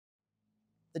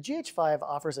The GH5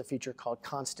 offers a feature called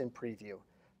Constant Preview.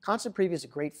 Constant Preview is a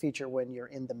great feature when you're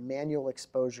in the manual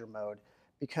exposure mode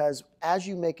because as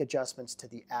you make adjustments to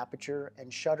the aperture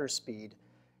and shutter speed,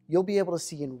 you'll be able to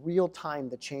see in real time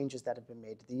the changes that have been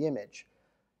made to the image.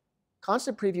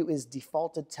 Constant Preview is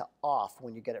defaulted to off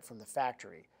when you get it from the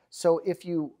factory. So if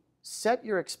you set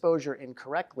your exposure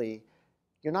incorrectly,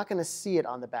 you're not going to see it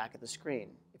on the back of the screen.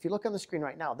 If you look on the screen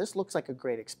right now, this looks like a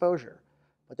great exposure.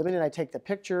 But the minute I take the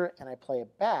picture and I play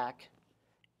it back,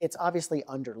 it's obviously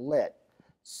underlit.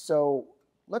 So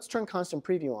let's turn Constant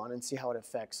Preview on and see how it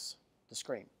affects the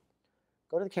screen.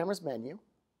 Go to the camera's menu,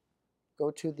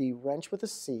 go to the wrench with a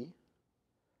C,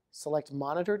 select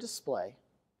Monitor Display.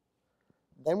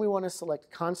 Then we want to select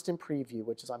Constant Preview,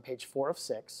 which is on page 4 of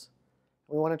 6.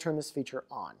 We want to turn this feature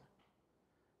on.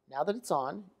 Now that it's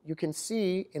on, you can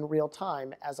see in real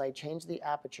time as I change the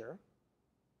aperture,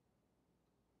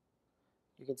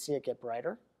 you can see it get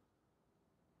brighter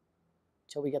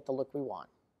until we get the look we want.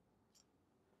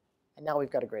 And now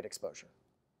we've got a great exposure.